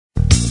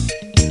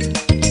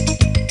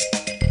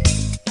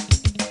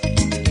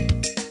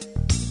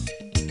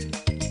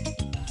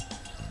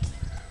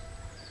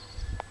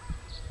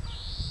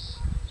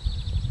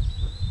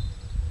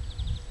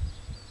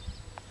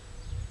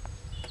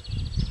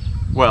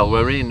Well,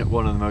 we're in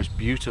one of the most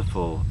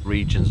beautiful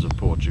regions of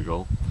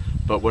Portugal,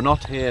 but we're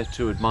not here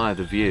to admire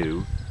the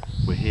view,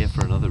 we're here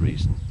for another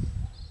reason.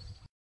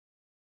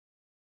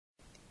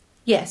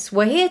 Yes,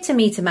 we're here to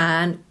meet a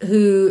man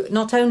who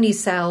not only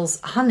sells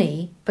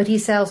honey, but he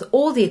sells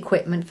all the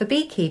equipment for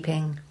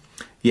beekeeping.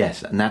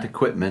 Yes, and that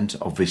equipment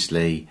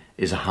obviously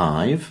is a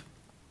hive,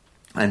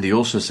 and he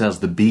also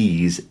sells the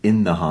bees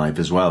in the hive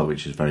as well,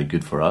 which is very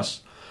good for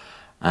us.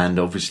 And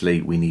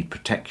obviously we need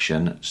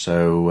protection,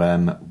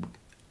 so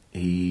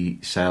he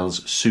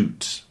sells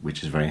suits,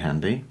 which is very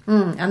handy.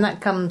 And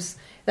that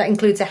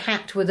includes a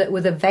hat with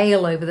a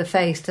veil over the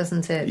face,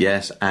 doesn't it?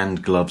 Yes,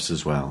 and gloves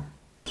as well.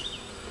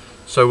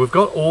 So we've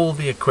got all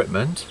the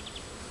equipment.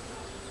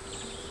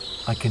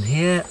 I can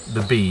hear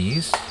the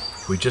bees.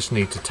 We just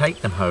need to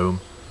take them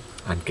home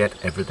and get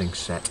everything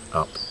set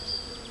up.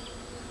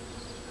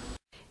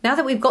 Now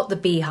that we've got the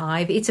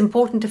beehive, it's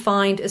important to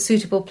find a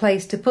suitable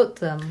place to put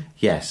them.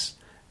 Yes,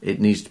 it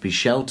needs to be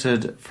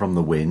sheltered from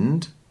the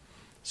wind,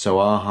 so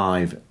our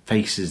hive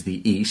faces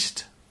the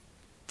east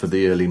for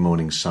the early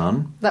morning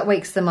sun. That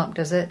wakes them up,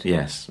 does it?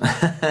 Yes.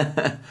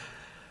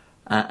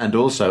 And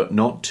also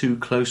not too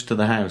close to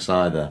the house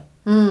either.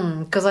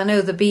 Because I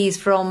know the bees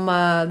from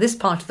this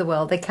part of the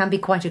world, they can be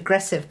quite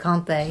aggressive,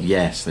 can't they?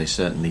 Yes, they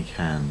certainly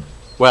can.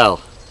 Well,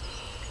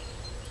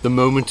 the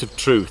moment of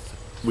truth.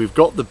 We've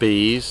got the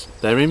bees,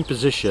 they're in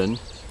position.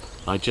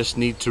 I just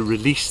need to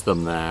release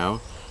them now.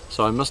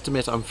 So I must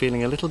admit I'm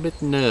feeling a little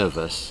bit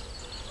nervous.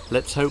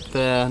 Let's hope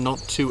they're not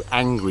too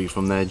angry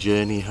from their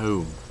journey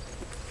home.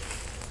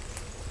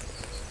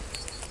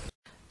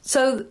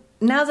 So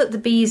now that the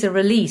bees are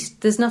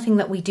released, there's nothing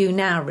that we do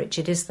now,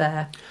 Richard, is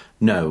there?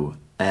 No,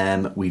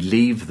 we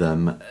leave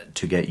them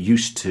to get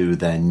used to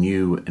their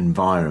new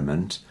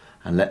environment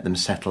and let them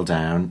settle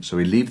down. So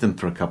we leave them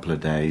for a couple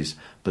of days,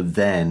 but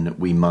then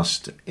we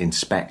must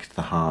inspect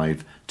the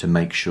hive to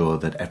make sure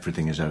that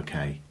everything is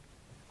okay.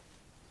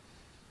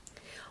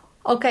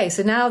 Okay,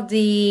 so now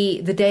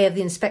the day of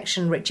the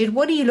inspection, Richard,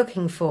 what are you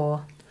looking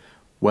for?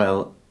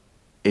 Well,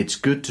 it's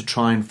good to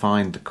try and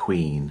find the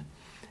queen.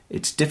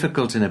 It's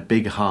difficult in a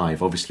big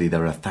hive. Obviously,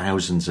 there are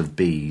thousands of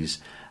bees,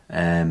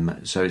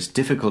 so it's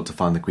difficult to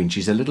find the queen.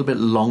 She's a little bit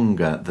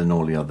longer than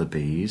all the other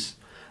bees.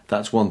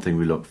 That's one thing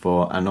we look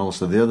for. And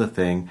also the other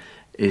thing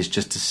is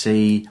just to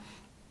see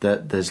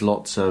that there's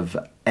lots of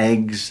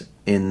eggs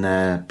in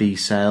their bee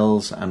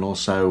cells and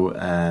also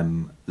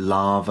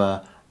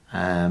larvae,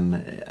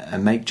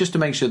 and just to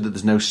make sure that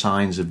there's no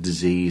signs of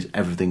disease,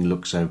 everything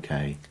looks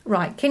okay.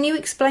 Right, can you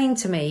explain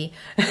to me?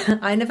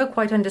 I never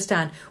quite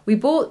understand. We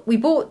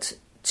bought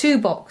 2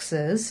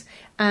 boxes,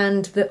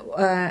 and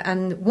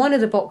one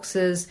of the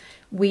boxes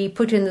we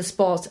put in the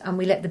spot and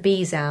we let the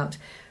bees out.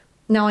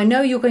 Now I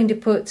know you're going to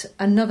put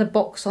another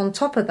box on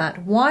top of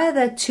that. Why are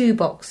there 2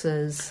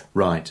 boxes?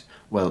 Right.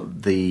 Well,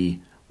 the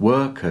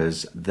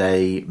workers,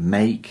 they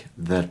make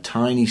the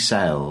tiny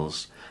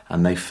cells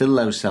and they fill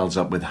those cells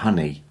up with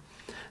honey.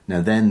 Now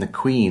then the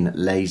queen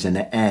lays an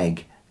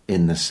egg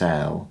in the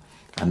cell,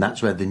 and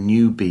that's where the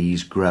new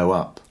bees grow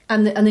up.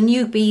 And the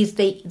new bees,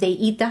 they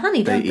eat the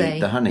honey, don't they? They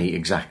eat the honey,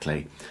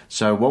 exactly.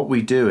 So what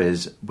we do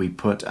is we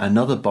put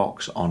another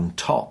box on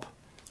top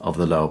of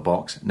the lower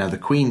box. Now the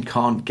queen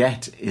can't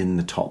get in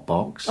the top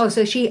box. Oh,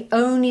 so she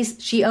only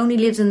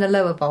lives in the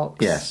lower box?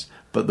 Yes,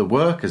 but the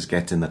workers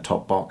get in the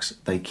top box.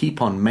 They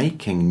keep on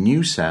making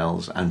new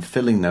cells and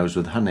filling those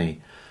with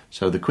honey.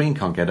 So the queen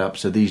can't get up,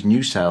 so these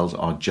new cells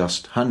are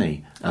just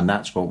honey, and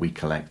that's what we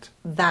collect.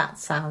 That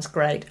sounds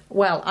great.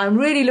 Well, I'm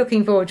really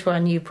looking forward to our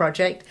new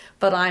project,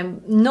 but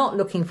I'm not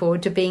looking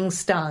forward to being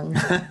stung.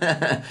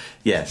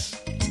 Yes,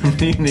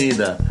 me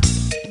neither.